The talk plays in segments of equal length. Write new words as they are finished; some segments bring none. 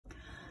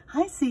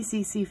Hi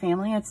CCC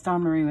family, it's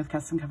Dawn Marie with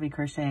Custom Comfy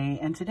Crochet,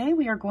 and today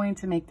we are going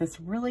to make this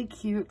really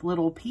cute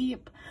little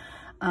Peep.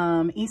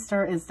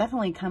 Easter is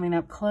definitely coming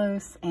up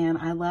close, and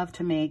I love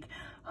to make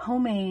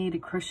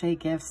homemade crochet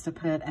gifts to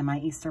put in my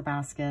Easter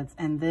baskets,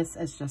 and this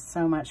is just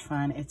so much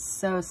fun. It's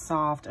so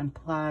soft and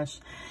plush.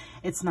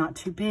 It's not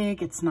too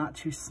big, it's not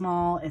too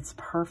small, it's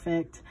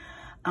perfect.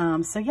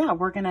 So yeah, I'm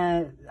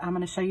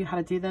gonna show you how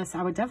to do this.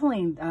 I would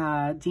definitely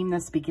deem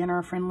this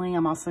beginner friendly.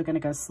 I'm also gonna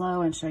go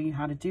slow and show you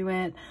how to do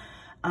it.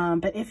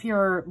 But if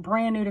you're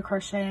brand new to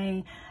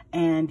crochet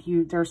and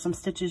there's some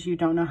stitches you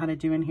don't know how to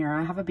do in here,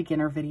 I have a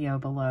beginner video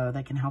below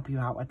that can help you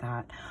out with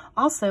that.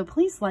 Also,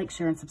 please like,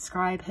 share, and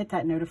subscribe. Hit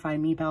that notify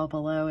me bell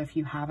below if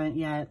you haven't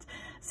yet,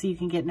 so you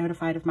can get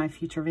notified of my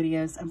future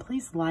videos. And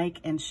please like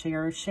and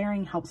share.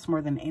 Sharing helps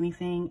more than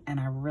anything, and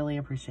I really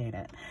appreciate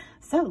it.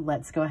 So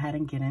let's go ahead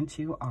and get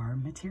into our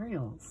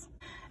materials.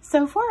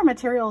 So for our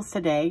materials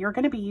today, you're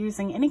going to be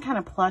using any kind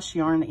of plush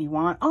yarn that you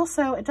want.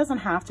 Also, it doesn't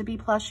have to be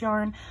plush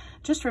yarn.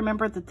 Just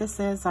remember that this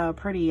is a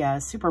pretty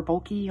super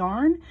bulky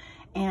yarn.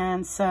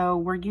 And so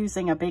we're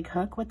using a big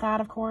hook with that,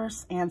 of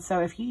course. And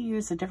so if you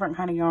use a different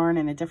kind of yarn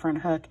and a different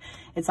hook,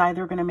 it's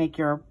either going to make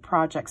your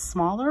project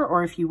smaller,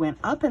 or if you went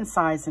up in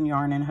size in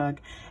yarn and hook,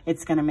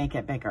 it's going to make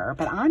it bigger.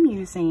 But I'm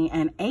using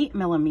an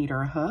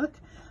 8mm hook.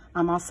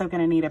 I'm also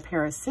going to need a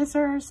pair of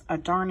scissors, a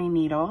darning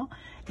needle.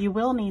 You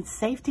will need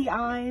safety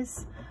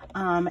eyes,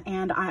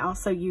 and I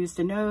also used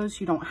a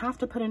nose. You don't have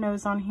to put a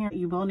nose on here.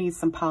 You will need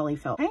some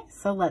polyfill. Okay,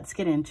 so let's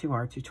get into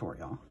our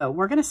tutorial. So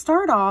we're going to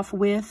start off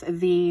with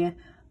the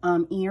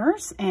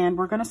ears, and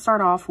we're going to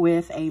start off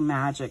with a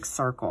magic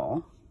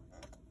circle.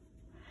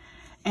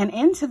 And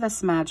into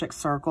this magic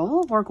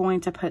circle, we're going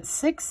to put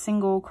 6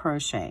 single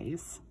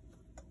crochets.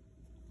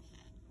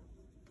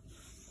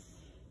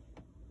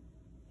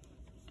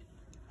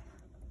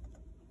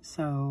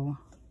 So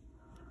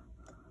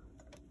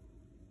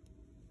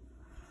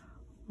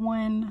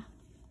 1,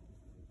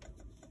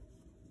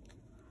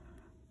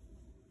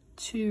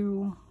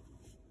 2,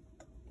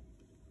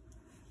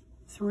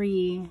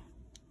 3,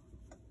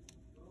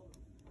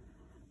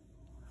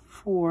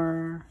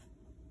 4,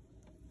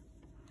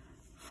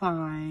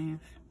 5,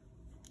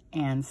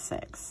 and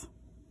 6.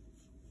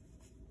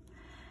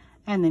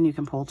 And then you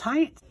can pull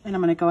tight, and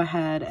I'm going to go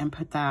ahead and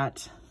put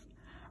that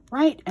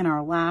right in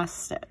our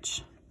last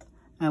stitch.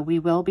 We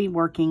will be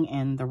working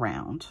in the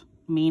round,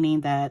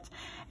 meaning that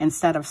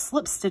instead of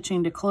slip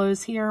stitching to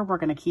close here, we're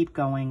going to keep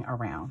going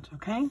around,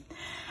 okay?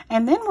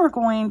 And then we're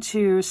going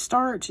to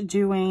start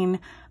doing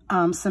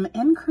some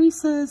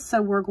increases.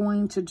 So we're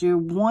going to do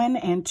 1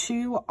 and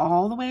 2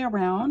 all the way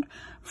around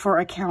for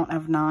a count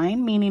of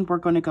 9, meaning we're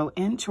going to go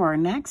into our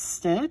next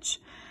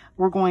stitch.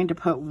 We're going to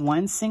put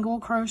 1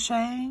 single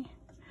crochet.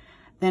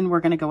 Then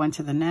we're going to go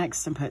into the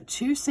next and put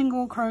 2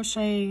 single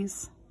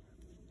crochets.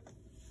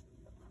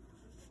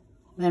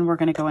 Then we're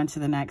going to go into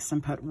the next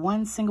and put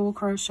 1 single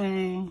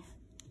crochet.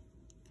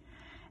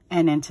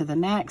 And into the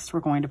next,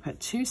 we're going to put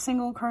 2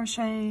 single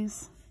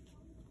crochets.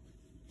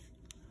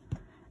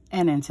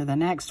 And into the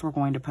next, we're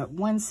going to put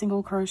 1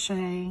 single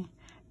crochet.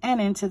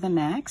 And into the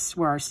next,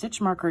 where our stitch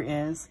marker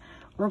is,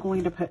 we're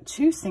going to put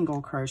 2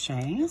 single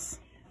crochets.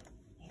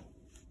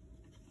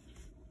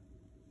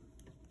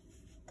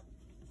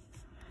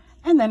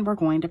 And then we're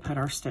going to put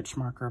our stitch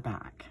marker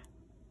back.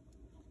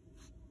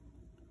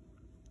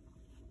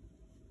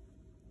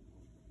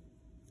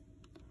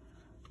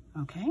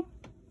 Okay,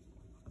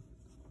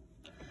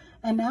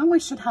 and now we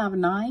should have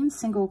 9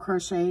 single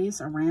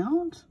crochets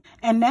around.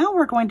 And now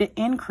we're going to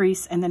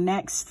increase in the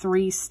next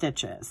 3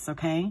 stitches,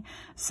 okay?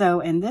 So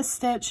in this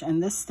stitch,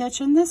 and this stitch,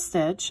 and this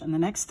stitch, and the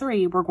next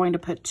 3, we're going to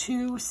put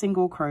 2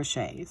 single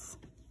crochets.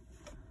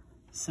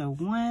 So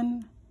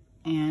 1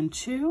 and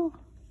 2.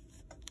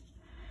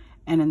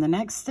 And in the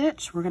next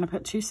stitch, we're going to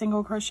put 2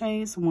 single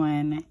crochets,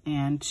 1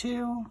 and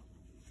 2.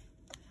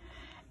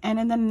 And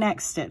in the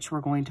next stitch,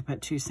 we're going to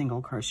put 2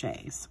 single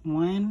crochets,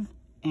 1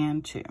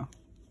 and 2.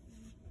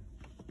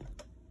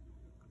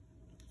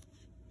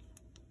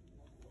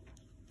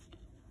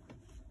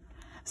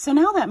 So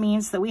now that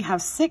means that we have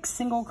 6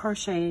 single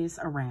crochets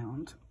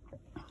around.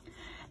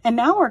 And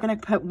now we're going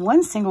to put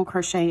 1 single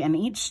crochet in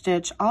each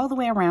stitch all the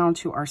way around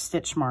to our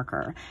stitch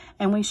marker.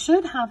 And we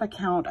should have a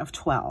count of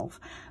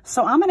 12.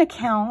 So I'm going to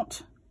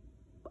count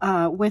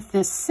with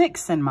this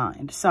 6 in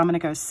mind. So I'm going to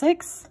go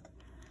 6.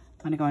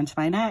 I'm going to go into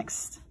my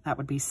next, that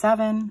would be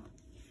 7,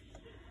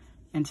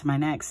 into my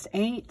next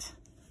 8,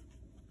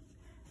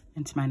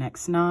 into my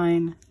next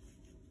 9,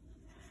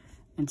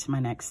 into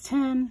my next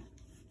 10,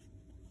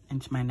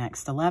 into my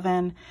next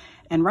 11,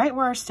 and right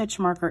where our stitch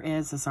marker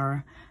is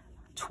our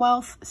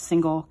 12th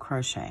single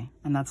crochet,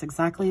 and that's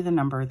exactly the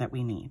number that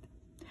we need.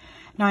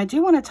 Now I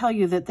do want to tell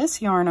you that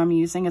this yarn I'm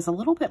using is a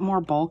little bit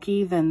more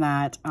bulky than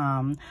that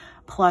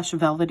plush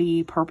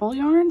velvety purple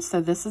yarn,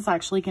 so this is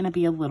actually going to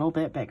be a little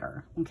bit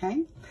bigger,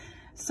 okay?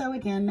 So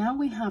again, now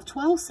we have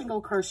 12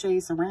 single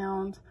crochets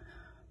around,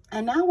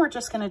 and now we're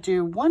just going to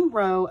do 1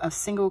 row of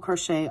single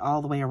crochet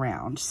all the way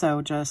around.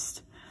 So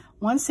just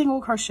 1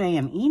 single crochet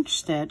in each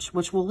stitch,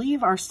 which will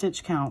leave our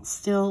stitch count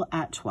still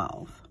at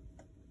 12.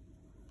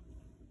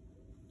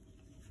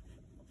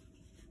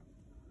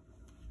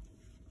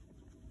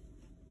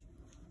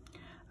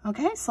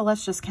 Okay, so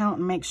let's just count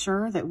and make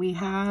sure that we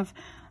have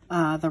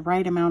the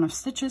right amount of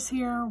stitches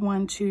here.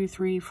 1, 2,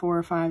 3,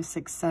 4, 5,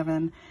 6,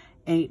 7,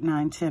 8,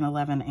 9, 10,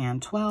 11,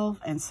 and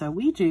 12. And so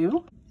we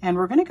do. And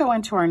we're going to go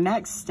into our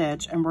next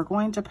stitch and we're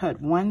going to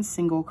put 1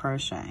 single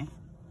crochet.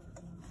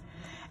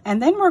 And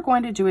then we're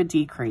going to do a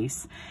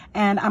decrease.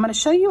 And I'm going to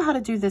show you how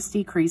to do this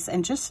decrease,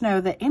 and just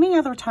know that any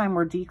other time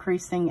we're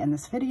decreasing in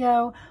this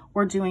video,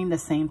 we're doing the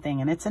same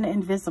thing, and it's an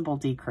invisible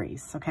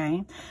decrease,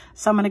 okay?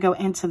 So I'm going to go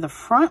into the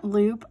front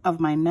loop of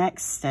my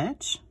next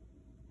stitch,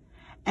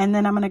 and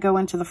then I'm going to go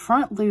into the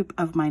front loop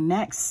of my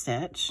next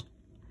stitch.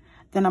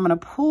 Then I'm going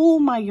to pull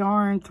my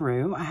yarn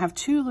through. I have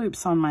 2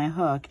 loops on my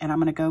hook, and I'm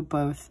going to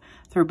go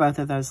through both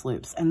of those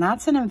loops, and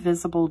that's an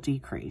invisible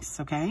decrease,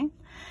 okay?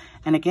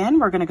 And again,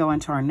 we're going to go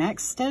into our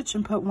next stitch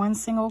and put 1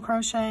 single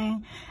crochet.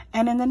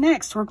 And in the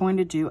next, we're going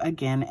to do,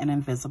 again, an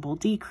invisible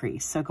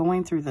decrease. So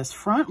going through this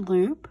front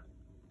loop,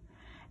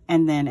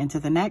 and then into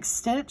the next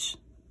stitch,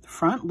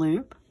 front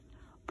loop,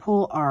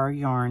 pull our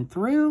yarn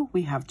through.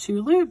 We have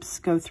 2 loops,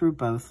 go through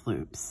both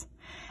loops.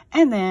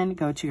 And then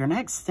go to your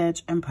next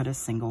stitch and put a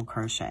single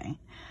crochet.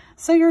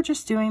 So you're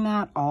just doing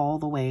that all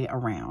the way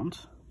around.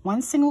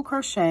 1 single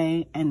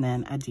crochet and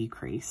then a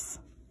decrease.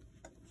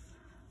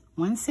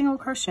 1 single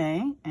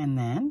crochet, and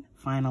then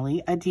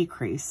finally a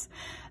decrease.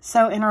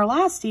 So in our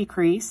last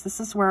decrease, this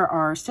is where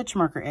our stitch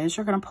marker is.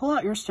 You're going to pull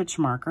out your stitch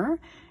marker.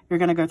 You're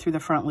going to go through the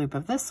front loop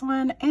of this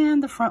one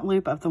and the front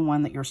loop of the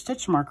one that your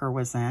stitch marker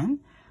was in,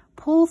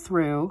 pull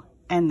through,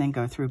 and then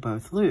go through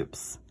both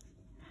loops.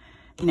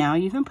 Now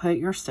you can put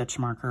your stitch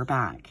marker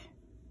back.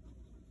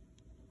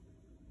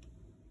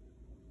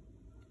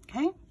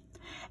 Okay,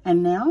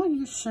 and now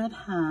you should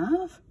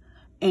have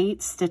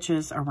 8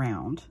 stitches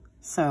around.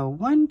 So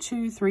 1,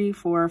 2, 3,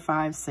 4,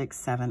 5, 6,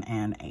 7,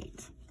 and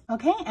 8.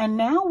 Okay, and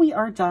now we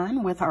are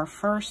done with our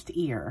first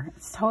ear.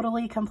 It's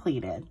totally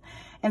completed.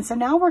 And so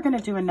now we're going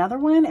to do another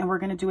one, and we're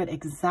going to do it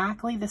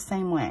exactly the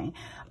same way.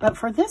 But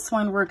for this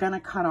one, we're going to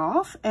cut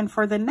off, and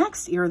for the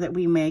next ear that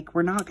we make,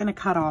 we're not going to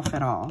cut off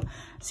at all.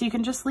 So you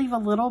can just leave a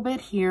little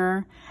bit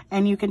here,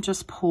 and you can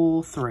just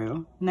pull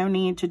through. No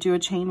need to do a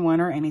chain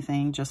 1 or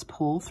anything, just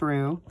pull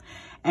through.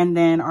 And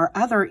then our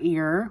other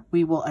ear,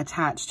 we will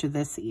attach to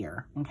this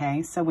ear,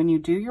 okay? So when you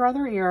do your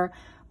other ear,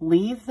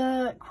 leave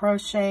the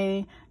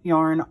crochet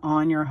yarn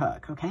on your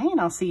hook, okay? And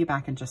I'll see you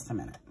back in just a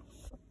minute.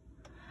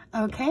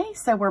 Okay,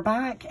 so we're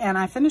back, and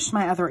I finished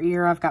my other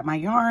ear. I've got my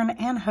yarn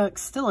and hook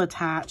still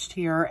attached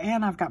here,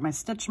 and I've got my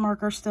stitch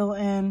marker still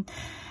in.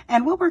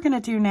 And what we're going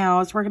to do now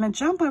is we're going to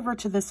jump over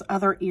to this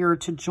other ear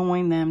to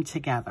join them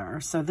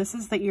together. So this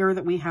is the ear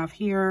that we have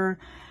here.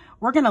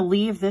 We're going to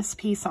leave this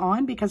piece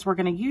on because we're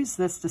going to use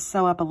this to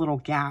sew up a little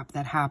gap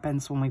that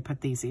happens when we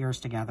put these ears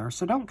together.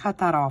 So don't cut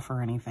that off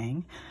or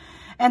anything.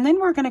 And then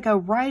we're going to go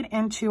right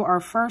into our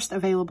first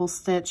available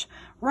stitch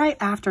right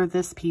after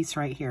this piece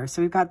right here.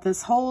 So we've got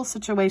this whole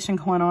situation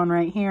going on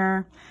right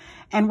here,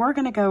 and we're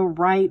going to go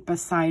right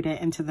beside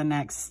it into the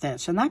next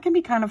stitch. And that can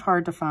be kind of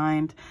hard to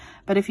find,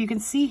 but if you can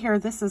see here,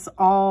 this is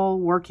all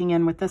working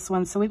in with this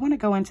one. So we want to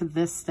go into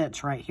this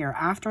stitch right here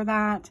after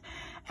that,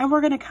 and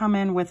we're going to come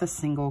in with a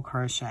single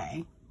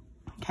crochet.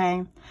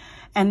 Okay.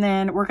 And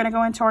then we're going to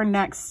go into our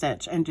next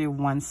stitch and do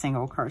 1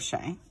 single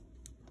crochet.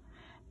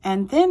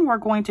 And then we're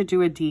going to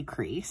do a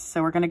decrease.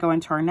 So we're going to go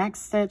into our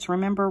next stitch.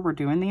 Remember, we're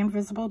doing the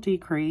invisible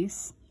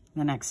decrease,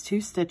 the next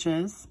 2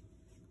 stitches.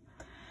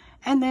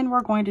 And then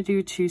we're going to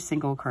do 2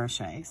 single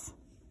crochets.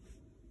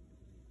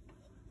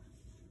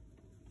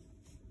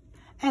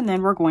 And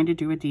then we're going to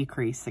do a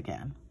decrease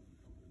again.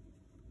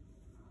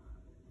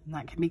 And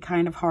that can be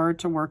kind of hard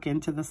to work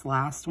into this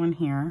last one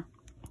here.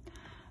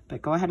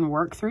 But go ahead and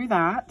work through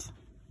that,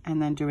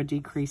 and then do a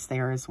decrease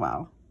there as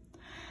well.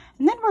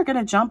 And then we're going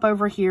to jump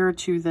over here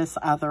to this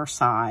other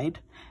side,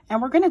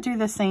 and we're going to do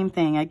the same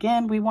thing.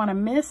 Again, we want to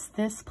miss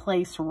this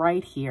place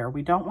right here.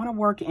 We don't want to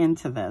work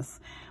into this.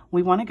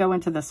 We want to go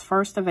into this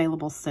first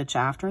available stitch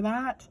after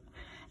that.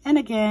 And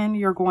again,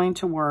 you're going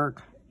to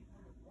work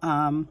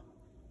 1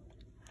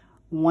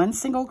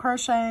 single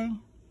crochet,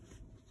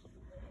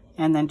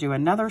 and then do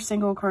another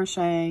single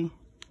crochet,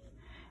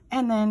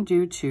 and then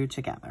do 2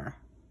 together.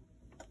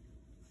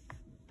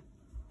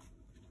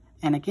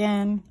 And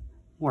again,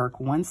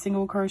 work 1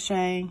 single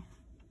crochet,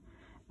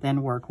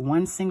 then work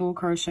 1 single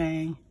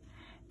crochet,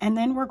 and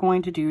then we're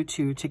going to do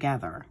 2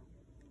 together.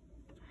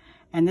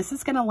 And this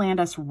is going to land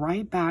us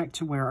right back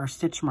to where our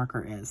stitch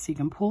marker is. So you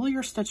can pull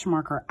your stitch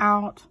marker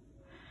out,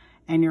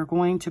 and you're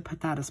going to put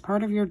that as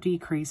part of your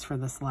decrease for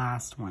this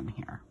last one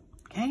here,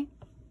 okay?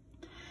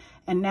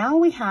 And now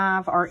we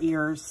have our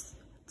ears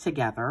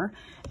together,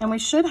 and we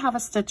should have a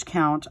stitch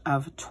count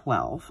of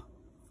 12,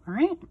 all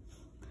right?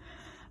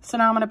 So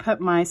now I'm going to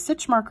put my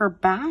stitch marker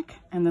back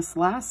in this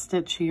last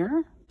stitch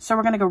here. So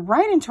we're going to go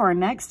right into our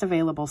next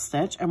available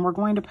stitch, and we're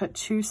going to put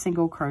 2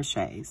 single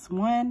crochets,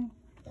 1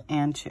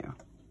 and 2.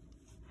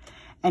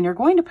 And you're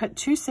going to put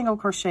 2 single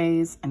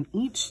crochets in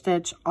each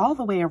stitch all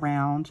the way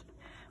around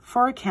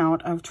for a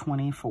count of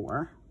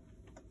 24.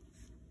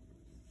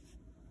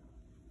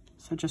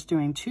 So just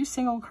doing 2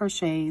 single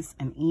crochets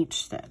in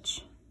each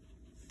stitch.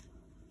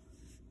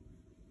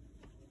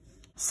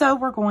 So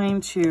we're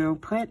going to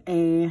put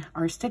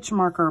our stitch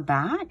marker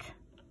back.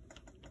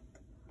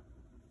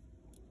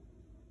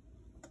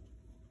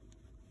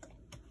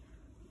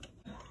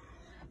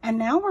 And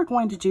now we're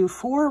going to do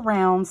 4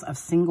 rounds of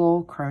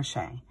single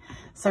crochet.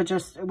 So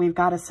we've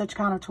got a stitch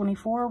count of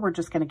 24. We're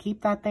just going to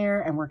keep that there,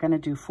 and we're going to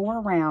do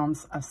 4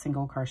 rounds of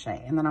single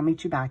crochet. And then I'll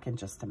meet you back in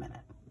just a minute.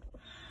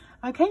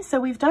 Okay, so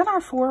we've done our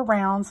 4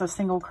 rounds of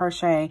single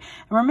crochet.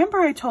 And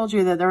remember I told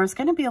you that there was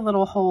going to be a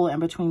little hole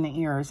in between the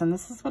ears, and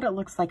this is what it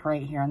looks like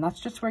right here. And that's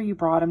just where you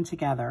brought them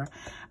together.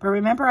 But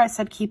remember I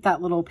said keep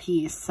that little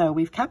piece. So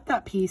we've kept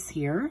that piece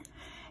here.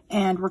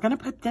 And we're going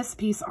to put this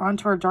piece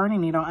onto our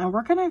darning needle, and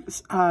we're going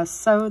to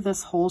sew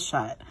this hole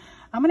shut.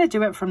 I'm going to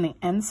do it from the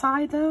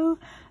inside though.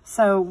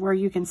 So where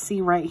you can see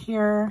right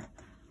here,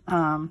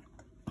 you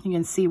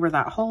can see where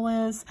that hole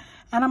is.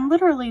 And I'm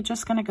literally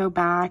just going to go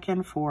back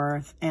and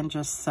forth and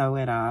just sew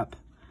it up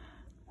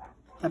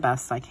the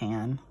best I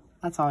can.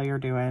 That's all you're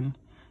doing.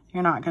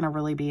 You're not going to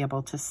really be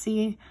able to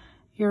see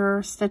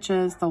your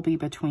stitches. They'll be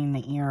between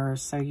the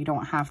ears, so you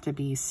don't have to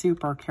be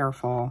super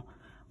careful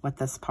with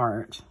this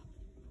part.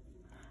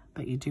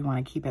 But you do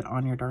want to keep it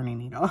on your darning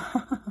needle.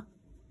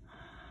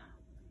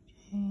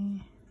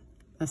 Okay.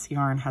 This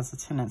yarn has a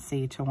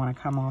tendency to want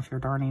to come off your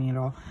darning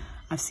needle.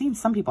 I've seen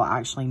some people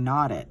actually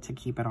knot it to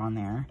keep it on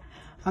there.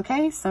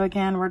 Okay, so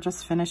again, we're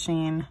just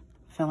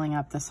filling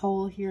up this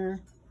hole here.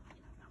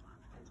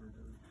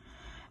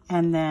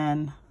 And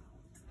then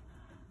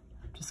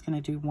I'm just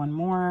going to do one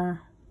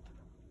more.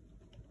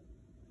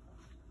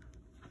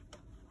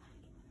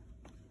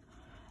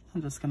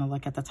 I'm just going to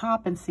look at the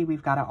top and see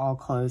we've got it all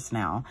closed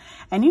now.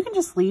 And you can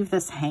just leave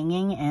this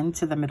hanging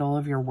into the middle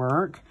of your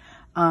work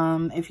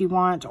if you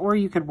want, or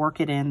you could work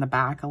it in the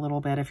back a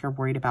little bit if you're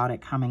worried about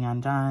it coming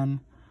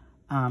undone.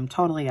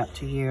 Totally up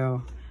to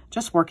you.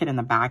 Just work it in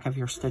the back of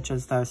your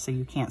stitches though, so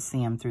you can't see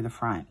them through the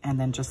front, and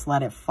then just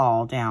let it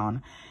fall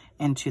down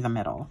into the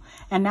middle.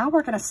 And now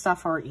we're going to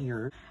stuff our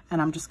ear, and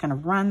I'm just going to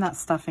run that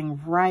stuffing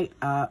right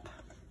up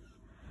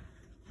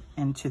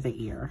into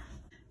the ear.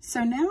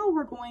 So now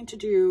we're going to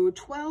do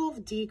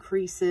 12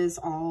 decreases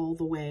all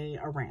the way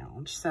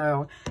around.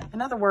 So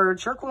in other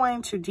words, you're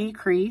going to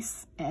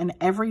decrease in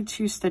every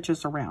 2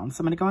 stitches around.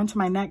 So I'm going to go into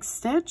my next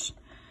stitch,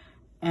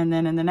 and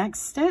then in the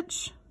next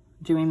stitch,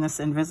 doing this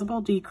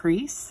invisible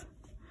decrease.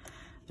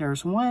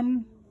 There's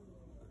 1,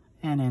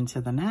 and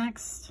into the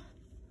next.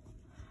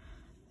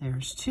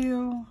 There's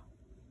 2,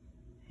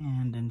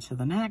 and into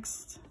the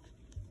next.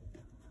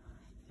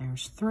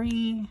 There's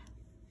 3,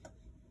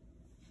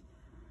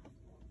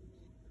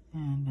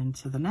 and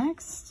into the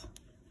next.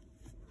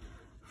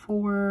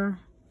 4,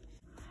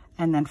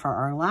 and then for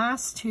our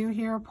last 2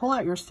 here, pull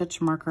out your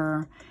stitch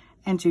marker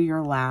and do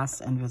your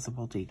last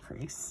invisible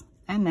decrease.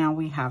 And now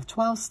we have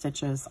 12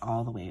 stitches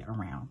all the way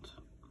around.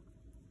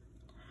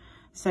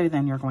 So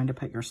then you're going to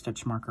put your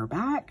stitch marker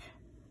back,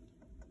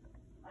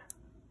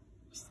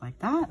 just like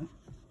that.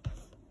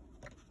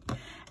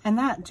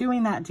 And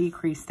doing that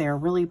decrease there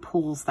really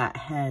pulls that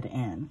head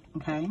in,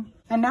 okay?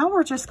 And now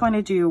we're just going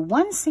to do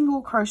 1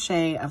 single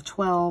crochet of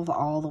 12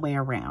 all the way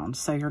around.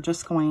 So you're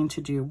just going to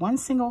do 1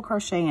 single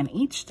crochet in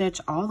each stitch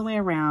all the way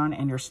around,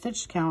 and your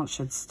stitch count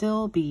should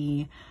still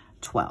be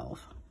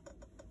 12.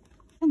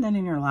 And then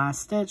in your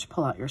last stitch,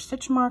 pull out your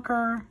stitch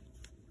marker,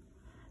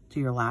 do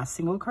your last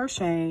single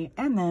crochet,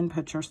 and then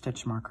put your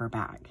stitch marker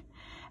back.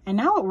 And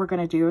now what we're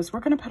going to do is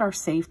we're going to put our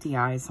safety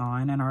eyes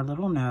on and our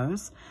little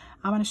nose.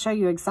 I'm going to show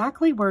you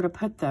exactly where to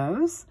put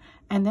those,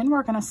 and then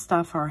we're going to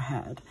stuff our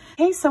head.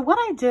 Okay, so what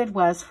I did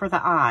was for the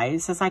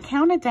eyes is I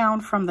counted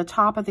down from the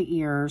top of the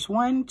ears,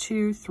 1,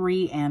 2,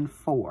 3, and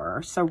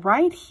 4. So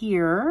right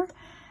here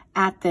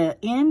at the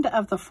end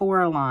of the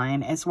 4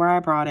 line is where I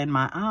brought in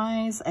my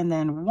eyes, and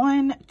then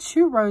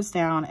 2 rows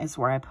down is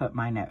where I put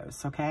my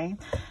nose, okay?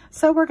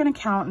 So we're going to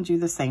count and do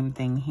the same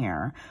thing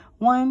here.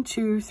 1,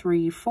 2,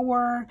 3,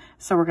 4.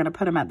 So we're going to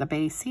put them at the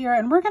base here,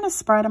 and we're going to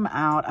spread them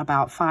out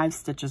about 5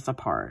 stitches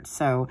apart.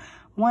 So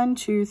 1,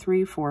 2,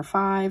 3, 4,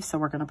 5. So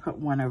we're going to put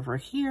 1 over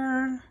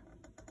here.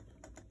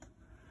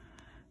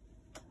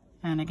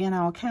 And again,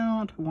 I'll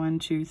count 1,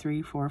 2,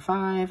 3, 4,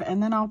 5,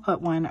 and then I'll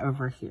put 1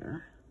 over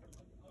here.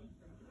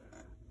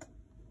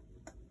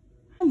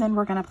 And then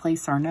we're going to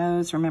place our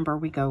nose. Remember,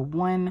 we go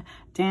 1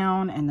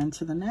 down and then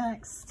to the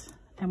next.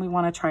 And we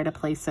want to try to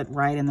place it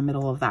right in the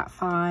middle of that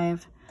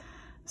 5.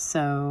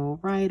 So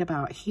right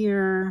about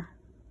here,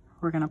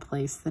 we're going to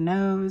place the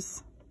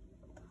nose.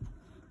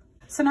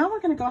 So now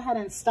we're going to go ahead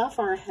and stuff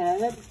our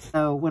head.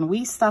 So when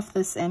we stuff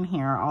this in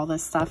here, all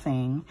this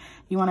stuffing,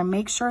 you want to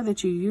make sure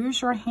that you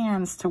use your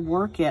hands to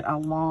work it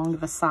along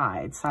the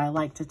side. So I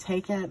like to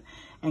take it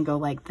and go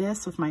like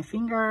this with my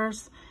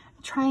fingers,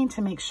 trying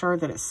to make sure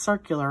that it's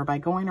circular by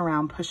going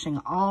around pushing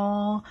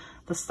all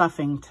the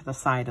stuffing to the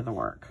side of the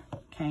work,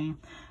 okay?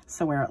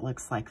 So where it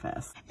looks like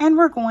this. And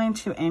we're going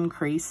to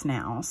increase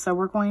now. So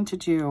we're going to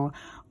do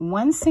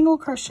 1 single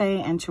crochet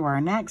into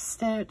our next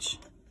stitch,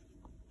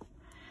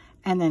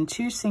 and then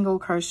 2 single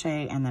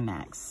crochet in the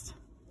next.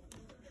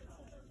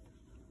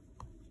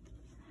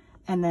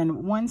 And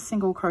then 1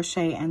 single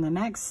crochet in the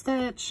next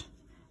stitch,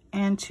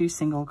 and 2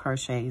 single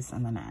crochets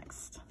in the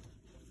next.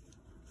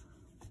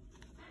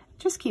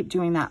 Just keep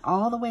doing that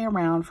all the way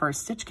around for a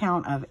stitch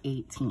count of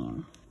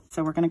 18.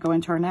 So we're going to go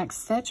into our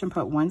next stitch and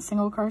put 1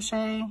 single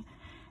crochet,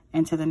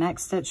 into the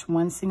next stitch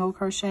 1 single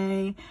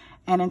crochet,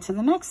 and into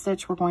the next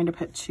stitch we're going to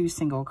put 2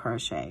 single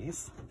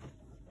crochets.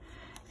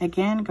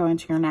 Again, go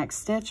into your next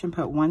stitch and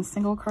put 1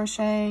 single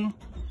crochet,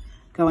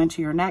 go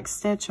into your next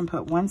stitch and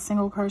put 1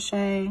 single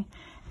crochet,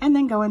 and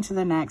then go into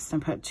the next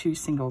and put 2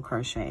 single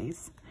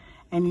crochets.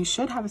 And you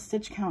should have a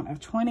stitch count of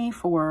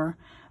 24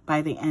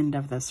 by the end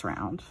of this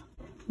round.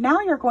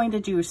 Now you're going to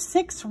do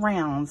 6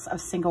 rounds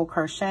of single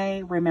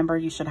crochet. Remember,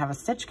 you should have a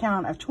stitch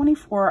count of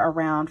 24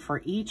 around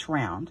for each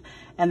round.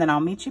 And then I'll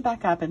meet you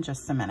back up in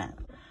just a minute.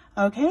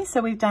 Okay,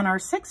 so we've done our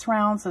 6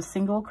 rounds of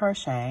single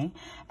crochet,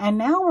 and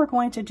now we're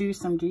going to do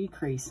some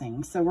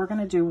decreasing. So we're going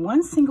to do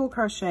 1 single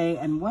crochet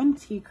and 1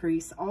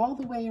 decrease all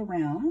the way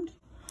around.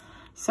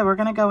 So we're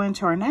going to go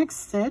into our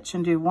next stitch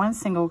and do 1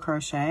 single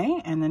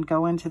crochet, and then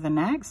go into the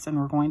next, and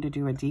we're going to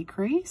do a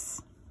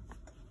decrease.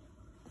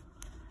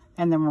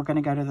 And then we're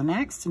going to go to the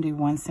next and do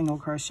 1 single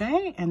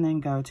crochet, and then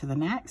go to the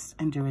next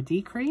and do a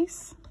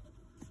decrease.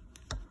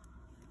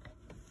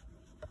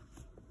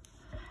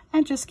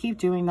 And just keep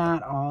doing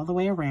that all the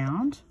way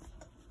around.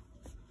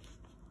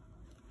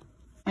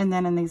 And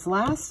then in these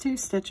last 2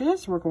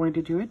 stitches, we're going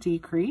to do a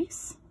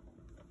decrease.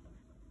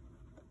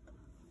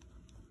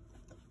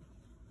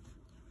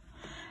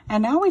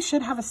 And now we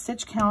should have a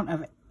stitch count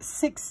of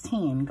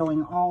 16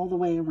 going all the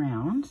way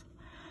around.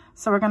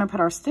 So we're going to put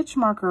our stitch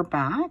marker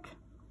back.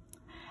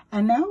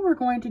 And now we're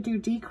going to do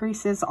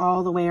decreases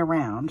all the way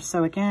around.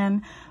 So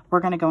again, we're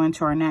going to go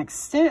into our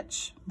next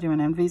stitch, do an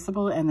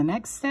invisible in the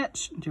next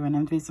stitch, do an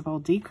invisible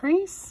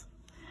decrease,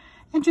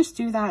 and just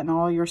do that in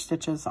all your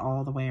stitches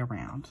all the way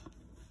around.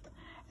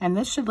 And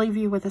this should leave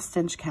you with a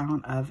stitch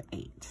count of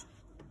 8.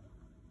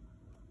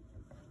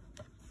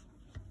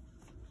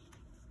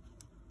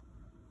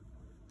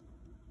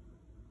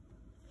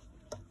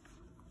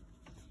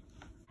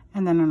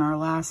 And then in our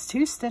last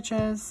 2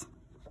 stitches,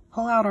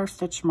 pull out our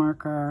stitch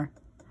marker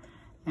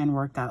and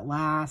work that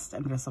last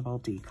invisible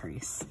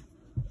decrease.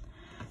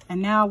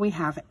 And now we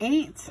have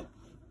 8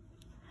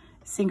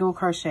 single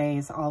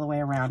crochets all the way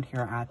around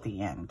here at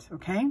the end,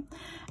 okay?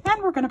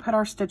 And we're going to put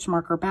our stitch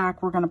marker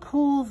back. We're going to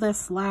pull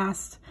this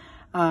last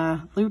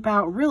loop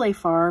out really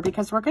far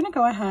because we're going to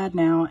go ahead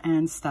now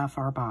and stuff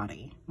our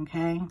body,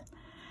 okay?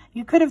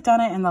 You could have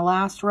done it in the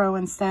last row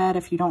instead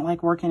if you don't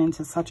like working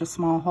into such a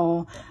small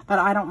hole, but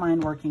I don't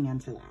mind working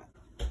into that.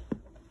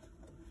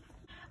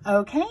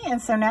 Okay,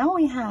 and so now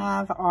we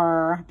have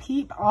our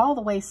Peep all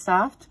the way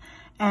stuffed,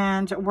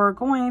 and we're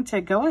going to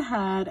go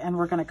ahead and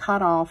we're going to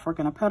cut off. We're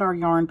going to put our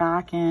yarn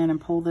back in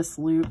and pull this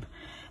loop,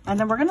 and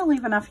then we're going to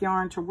leave enough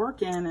yarn to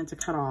work in and to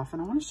cut off.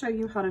 And I want to show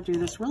you how to do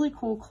this really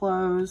cool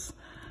close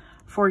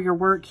for your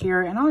work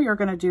here. And all you're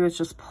going to do is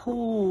just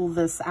pull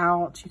this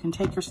out. You can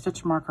take your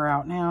stitch marker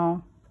out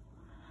now,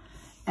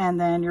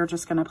 and then you're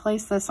just going to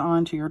place this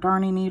onto your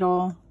darning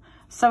needle.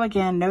 So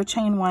again, no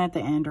chain 1 at the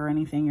end or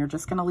anything. You're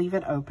just going to leave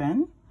it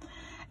open.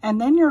 And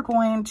then you're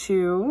going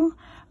to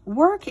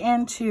work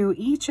into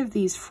each of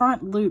these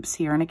front loops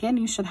here. And again,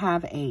 you should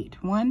have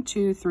 8. 1,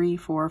 2, 3,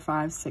 4,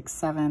 5, 6,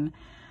 7.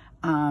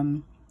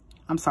 I'm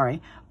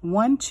sorry.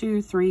 1,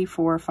 2, 3,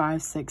 4,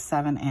 5, 6,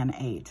 7, and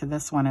 8.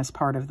 This one is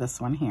part of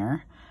this one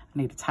here. I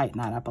need to tighten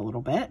that up a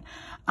little bit.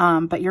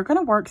 But you're going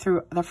to work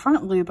through the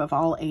front loop of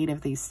all 8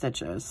 of these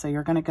stitches. So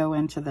you're going to go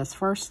into this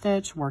first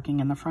stitch, working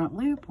in the front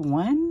loop.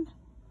 1,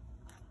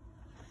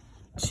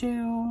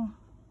 2,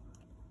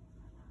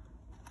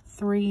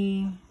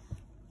 3,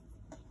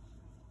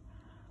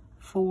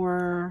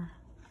 4,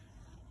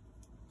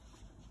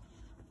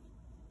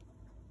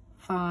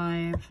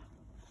 5,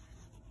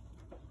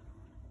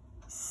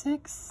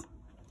 6,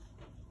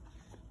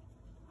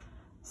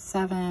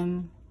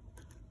 7,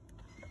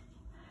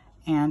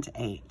 and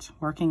 8,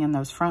 working in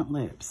those front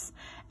loops.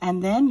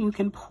 And then you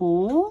can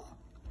pull.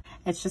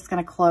 It's just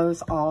going to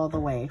close all the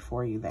way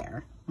for you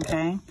there.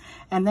 Okay,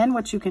 and then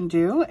what you can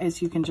do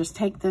is you can just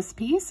take this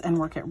piece and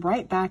work it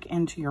right back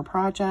into your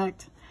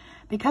project.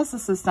 Because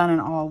this is done in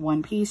all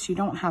one piece, you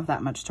don't have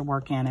that much to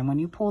work in, and when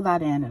you pull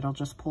that in, it'll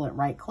just pull it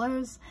right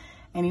closed,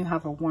 and you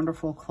have a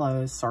wonderful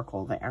closed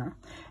circle there.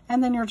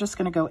 And then you're just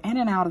going to go in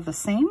and out of the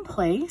same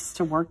place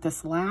to work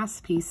this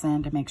last piece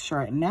in to make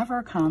sure it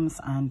never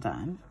comes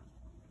undone.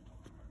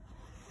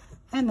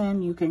 And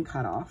then you can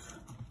cut off.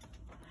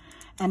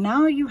 And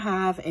now you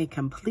have a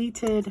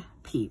completed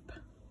Peep.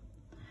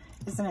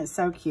 Isn't it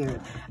so cute?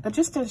 But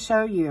just to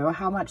show you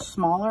how much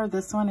smaller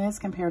this one is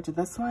compared to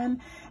this one,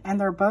 and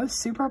they're both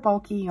super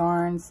bulky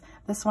yarns.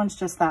 This one's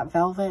just that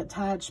velvet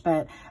touch,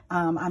 but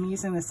I'm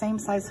using the same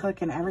size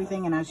hook and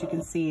everything, and as you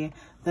can see,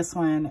 this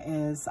one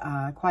is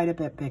quite a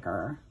bit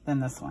bigger than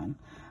this one.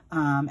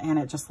 and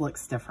it just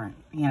looks different.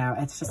 You know,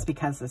 it's just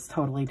because it's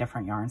totally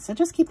different yarns. So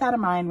just keep that in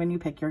mind when you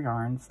pick your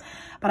yarns.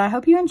 But I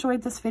hope you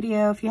enjoyed this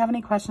video. If you have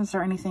any questions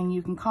or anything,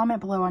 you can comment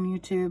below on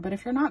YouTube. But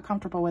if you're not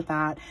comfortable with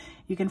that,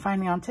 you can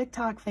find me on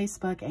TikTok,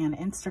 Facebook, and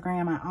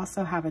Instagram. I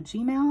also have a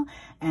Gmail,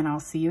 and I'll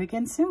see you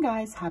again soon,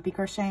 guys. Happy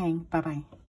crocheting. Bye-bye.